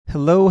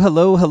Hello,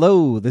 hello,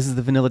 hello. This is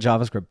the Vanilla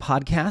JavaScript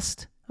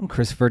Podcast. I'm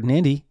Chris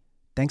Ferdinandi.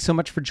 Thanks so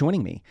much for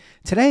joining me.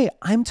 Today,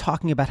 I'm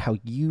talking about how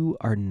you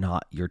are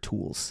not your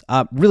tools.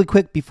 Really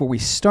quick before we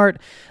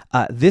start,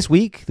 this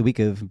week, the week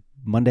of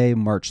Monday,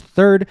 March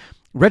 3rd,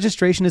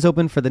 registration is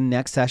open for the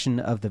next session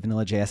of the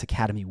Vanilla.js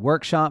Academy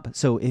workshop.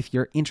 So if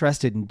you're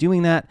interested in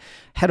doing that,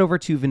 head over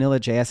to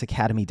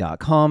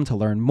vanillajsacademy.com to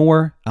learn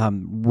more.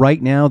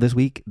 Right now, this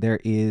week, there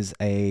is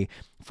a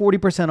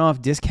 40%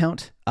 off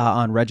discount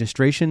on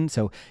registration.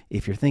 So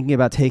if you're thinking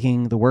about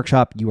taking the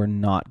workshop, you are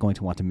not going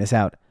to want to miss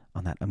out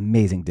on that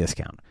amazing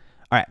discount.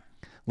 All right,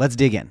 let's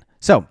dig in.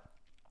 So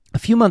a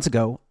few months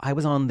ago, I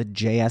was on the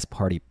JS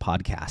Party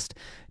podcast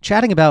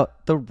chatting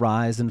about the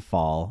rise and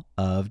fall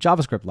of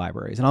JavaScript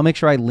libraries. And I'll make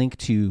sure I link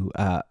to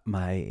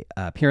my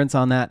appearance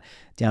on that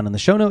down in the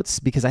show notes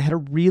because I had a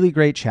really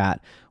great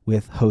chat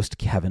with host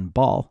Kevin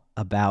Ball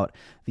about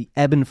the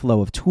ebb and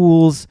flow of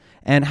tools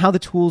and how the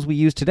tools we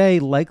use today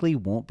likely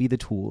won't be the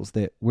tools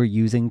that we're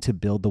using to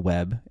build the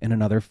web in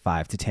another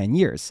 5 to 10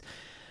 years.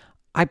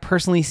 I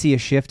personally see a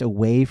shift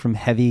away from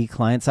heavy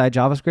client-side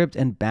JavaScript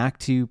and back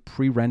to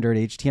pre-rendered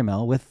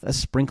HTML with a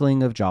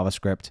sprinkling of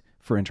JavaScript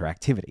for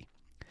interactivity.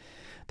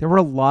 There were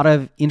a lot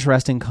of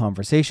interesting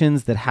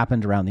conversations that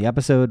happened around the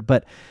episode,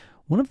 but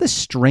one of the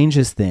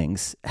strangest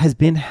things has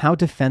been how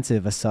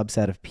defensive a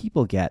subset of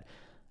people get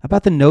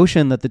about the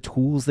notion that the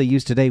tools they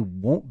use today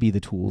won't be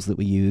the tools that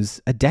we use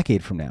a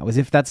decade from now, as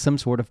if that's some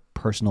sort of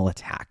personal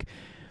attack.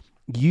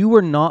 You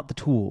are not the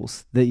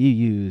tools that you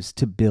use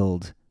to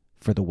build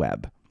for the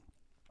web.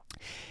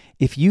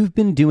 If you've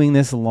been doing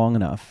this long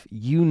enough,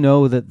 you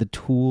know that the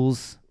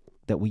tools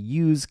that we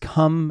use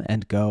come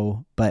and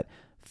go, but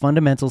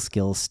fundamental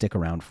skills stick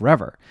around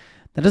forever.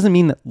 That doesn't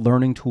mean that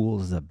learning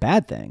tools is a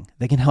bad thing.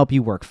 They can help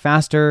you work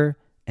faster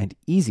and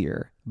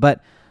easier,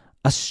 but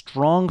a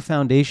strong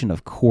foundation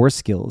of core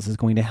skills is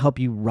going to help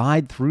you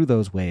ride through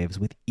those waves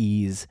with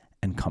ease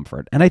and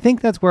comfort. And I think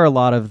that's where a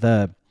lot of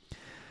the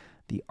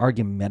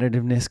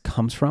argumentativeness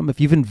comes from. If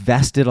you've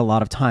invested a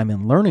lot of time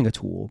in learning a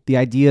tool, the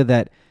idea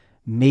that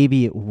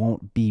maybe it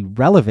won't be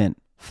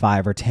relevant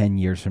 5 or 10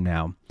 years from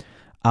now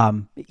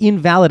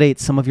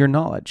invalidates some of your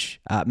knowledge,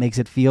 makes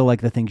it feel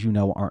like the things you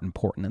know aren't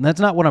important. And that's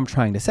not what I'm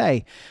trying to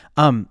say.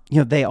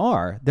 They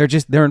are.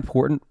 They're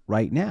important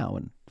right now.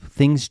 And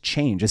things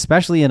change,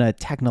 especially in a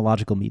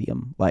technological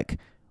medium like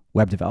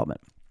web development.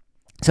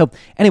 So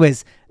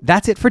anyways,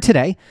 that's it for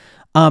today.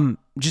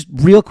 Just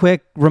real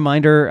quick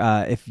reminder,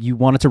 if you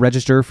wanted to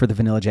register for the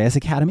Vanilla.js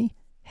Academy,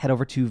 head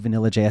over to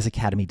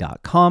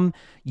vanillajsacademy.com.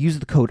 Use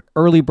the code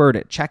EARLYBIRD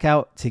at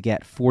checkout to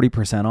get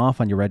 40% off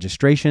on your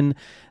registration.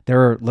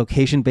 There are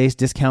location-based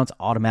discounts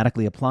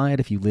automatically applied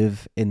if you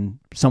live in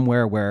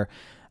somewhere where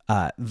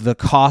the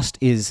cost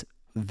is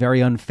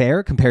very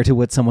unfair compared to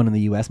what someone in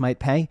the US might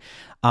pay.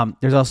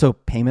 There's also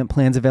payment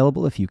plans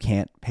available if you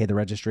can't pay the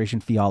registration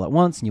fee all at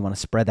once and you want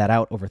to spread that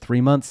out over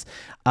 3 months.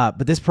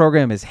 But this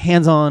program is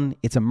hands-on,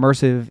 it's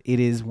immersive, it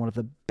is one of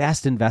the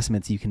best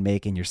investments you can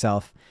make in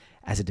yourself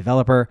as a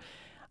developer.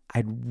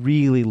 I'd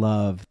really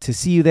love to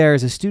see you there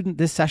as a student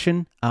this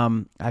session.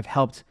 I've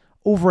helped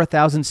over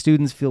 1,000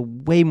 students feel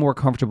way more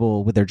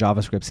comfortable with their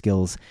JavaScript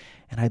skills,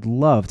 and I'd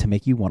love to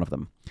make you one of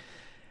them.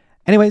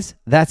 Anyways,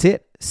 that's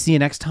it. See you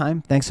next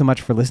time. Thanks so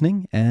much for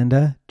listening,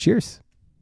 and cheers.